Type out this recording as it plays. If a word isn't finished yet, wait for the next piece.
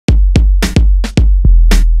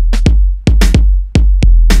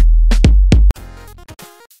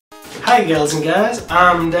Hi gals and guys,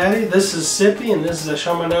 I'm Daddy, this is Sippy, and this is a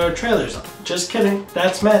Show My No Trailers. Just kidding,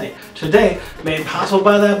 that's Maddie. Today, made possible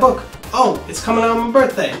by that book. Oh, it's coming out on my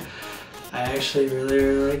birthday. I actually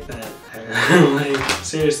really like that.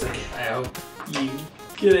 Seriously, I hope you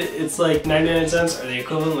get it. It's like 99 cents or the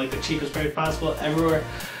equivalent, like the cheapest price possible everywhere.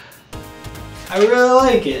 I really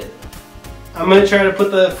like it. I'm gonna try to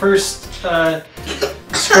put the first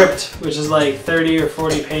script, which is like 30 or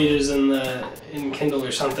 40 pages in Kindle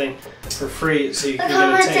or something, for free, so you can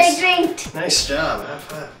get a taste. I drinked. Nice job, high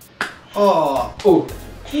five. Oh,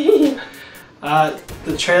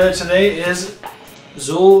 the trailer today is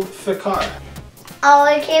Zulfiqar. Oh,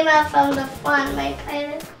 it came out from the front. My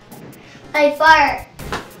fart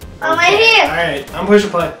on my hair. All right, I'm pushing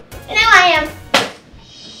play. Now I am.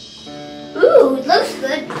 Ooh, it looks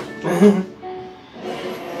good.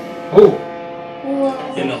 Ooh.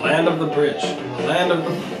 Whoa. In the land of the bridge, in the land of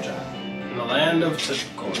the puja, in the land of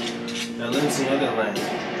Zulfiqar, there lives another land.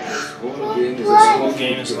 This whole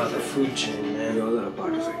game is about the food chain, man.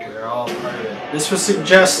 We're all part of it. This was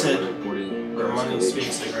suggested where money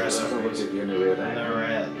speaks the grasshoppers, and the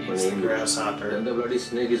rat eats the grasshopper, and the bloody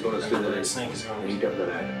snake is going to eat up the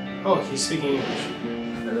rat. Oh, he's speaking English.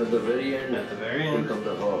 And at the very end, here comes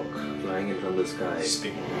the hawk flying in from the sky. He's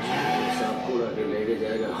speaking English.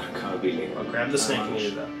 I'll grab the snake and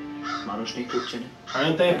eat it up.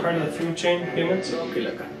 Aren't they a part of the food chain, humans?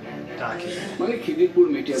 Document.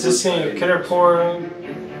 Is this in Kidarpur,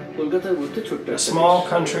 a small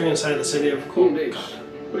country inside the city of Kolkata?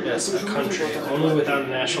 Yes, a country, only without a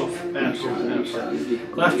national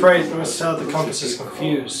bathroom. Left, right, north, south, the compass is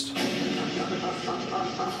confused.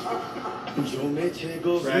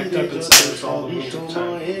 Racked up and stirs all the moons of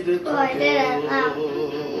time. Oh, I did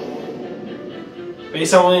it.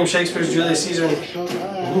 Based on William Shakespeare's Julius Caesar. You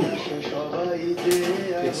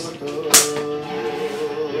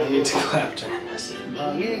don't need to clap during this.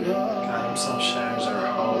 God himself shatters our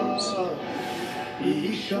homes.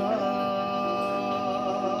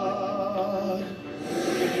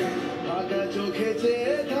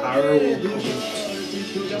 Power will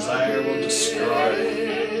pollute. Desire will destroy.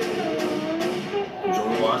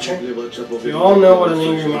 Watching? We all know what an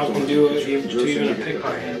angry mob can do to even a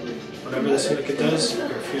pickpocket. Whatever the syndicate does, your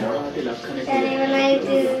funeral. Daddy, when I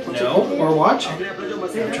do. No, we're watching.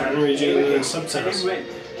 I'm trying to read you the subtitles.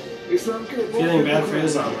 Feeling bad for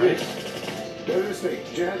Islam, right?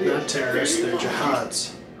 Not terrorists, they're jihads.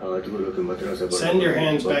 Send your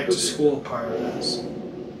hands back to school, part of this.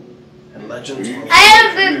 And legends will I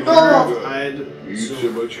have a big bowl. hide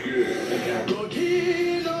again.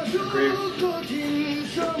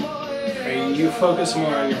 Are you focused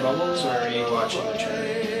more on your bubbles, or are you watching the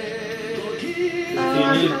trailer? If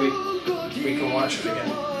you need, we can watch it again.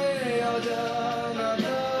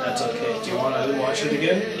 That's okay. Do you want to watch it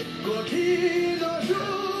again?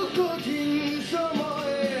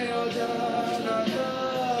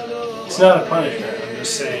 It's not a punishment. I'm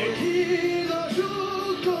just saying you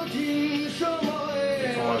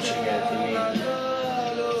can watch it again if you need.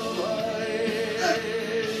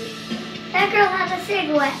 That girl has a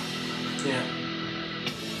cigarette. Yeah.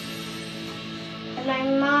 And my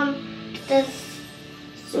mom does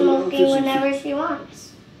smoking whenever she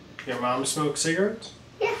wants. Your mom smokes cigarettes?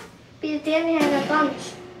 Yeah, because Danny has a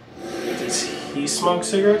bunch. Does he smoke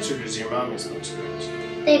cigarettes, or does your mommy smoke cigarettes?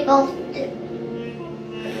 They both do. I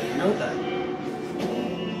didn't know that.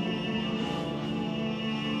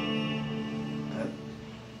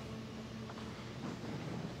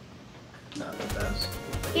 Not the best.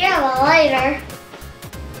 You have a lighter.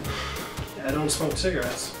 I don't smoke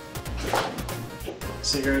cigarettes.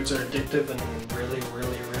 Cigarettes are addictive and really,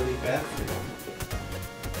 really, really bad for you.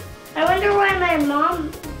 I wonder why my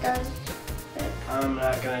mom does it. I'm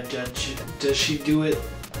not gonna judge. Does she do it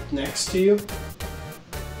next to you?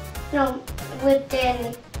 No, with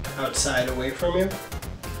Danny. Outside, away from you?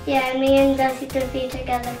 Yeah, and me and Dusty could be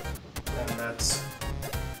together. And that's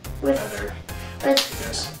With, better, I with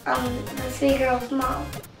guess. the three girls' mom.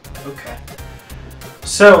 Okay.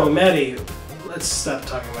 So, Maddie, let's stop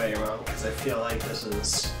talking about your mom, because I feel like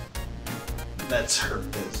that's her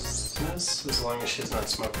business, as long as she's not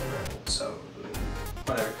smoking around, so,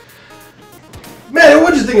 whatever. Maddie,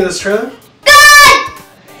 what'd you think of this trailer? Good!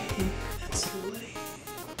 Hey, it's late.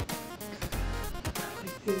 I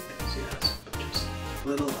like the enthusiasm, but just a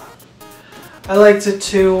little loud. I liked it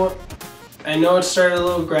too. I know it started a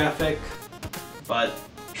little graphic, but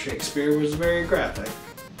Shakespeare was very graphic.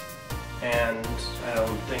 And I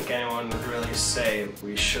don't think anyone would really say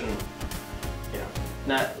we shouldn't,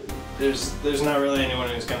 there's not really anyone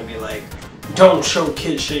who's going to be like, don't show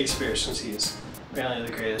kids Shakespeare, since he's apparently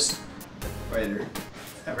the greatest writer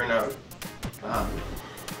ever known. I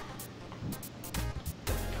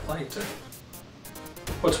liked it.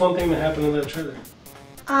 What's one thing that happened in that trailer?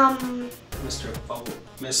 Mr. Bubble,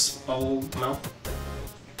 Miss Bubble Mouth?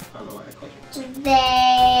 I don't know why I called you.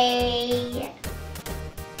 They,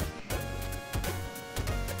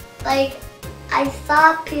 like, I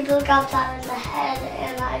saw people got shot in the head,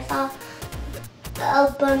 and I saw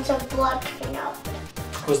a bunch of blood coming out.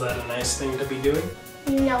 Was that a nice thing to be doing?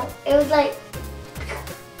 No, it was like,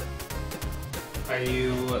 Are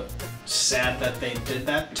you sad that they did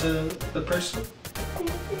that to the person?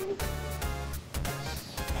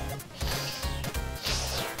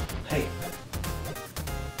 Hey.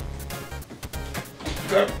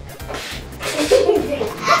 Go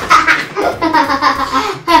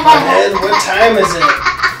ahead, what time is it?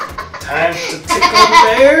 Time to tickle the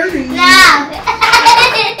bear? no.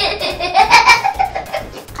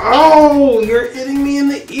 Oh, you're hitting me in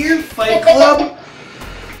the ear, Fight Club.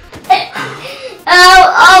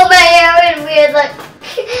 Oh, my hair is weird. Like,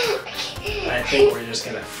 I think we're just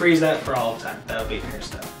gonna freeze that for all time. That'll be your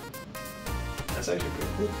hairstyle. That's actually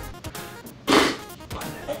pretty cool.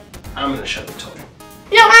 I'm gonna show the toy.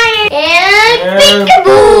 no, and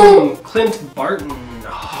peekaboo! Clint Barton,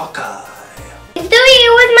 Hawkeye. It's doing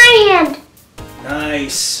it with my hand.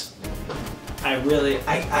 Nice. I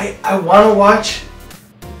want to watch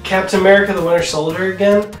Captain America: The Winter Soldier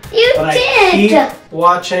again. You but did. I keep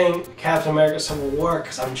watching Captain America: Civil War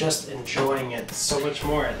because I'm just enjoying it so much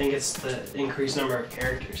more. I think it's the increased number of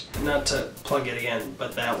characters. Not to plug it again,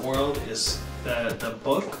 but that world is the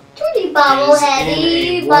book Judy is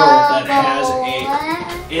Bobbleheady,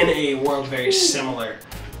 in a world very similar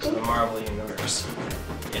to the Marvel Universe.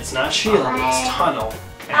 It's not S.H.I.E.L.D., it's Tunnel.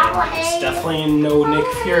 And it's definitely no Nick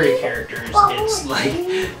Fury characters. It's like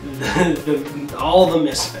all the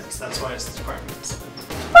Misfits. That's why it's the Department of Misfits.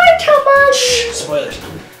 Bye, Thomas. Shh, spoilers.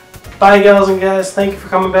 Bye, gals and guys. Thank you for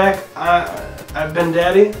coming back. I've been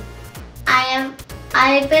Daddy.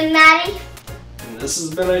 I've been Maddie. And this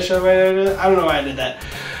has been a show. I don't know why I did that.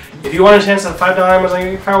 If you want a chance at $5 Amazon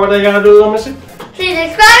gift card, what do I gotta do, little missy? Please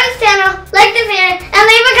subscribe to this channel, like the video, and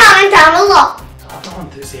leave a comment down below. I love how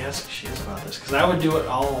enthusiastic she is about this, because I would do it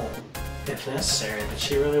all if necessary, but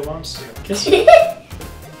she really wants to. Kiss me. I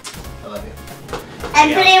love you.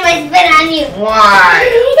 I'm putting my spit on you. Why?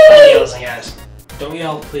 Bye, gals and guys. Don't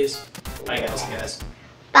yell, please. Bye, gals and guys.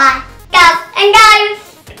 Bye, gals and guys.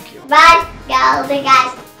 Thank you. Bye, gals and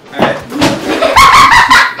guys. Alright.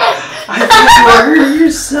 I think you hurt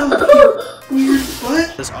yourself, you weird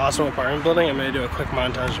butt. This awesome apartment building, I'm going to do a quick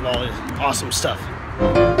montage of all this awesome stuff.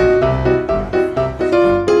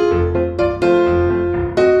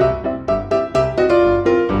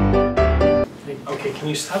 Okay, can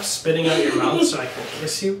you stop spitting out your mouth so I can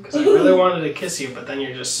kiss you? Because I really wanted to kiss you, but then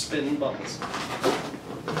you're just spitting bubbles.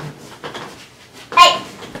 Hey.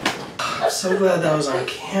 I'm so glad that was on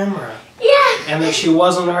camera. Yeah. And that she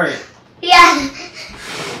wasn't hurt. Yeah.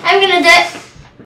 I'm gonna do it.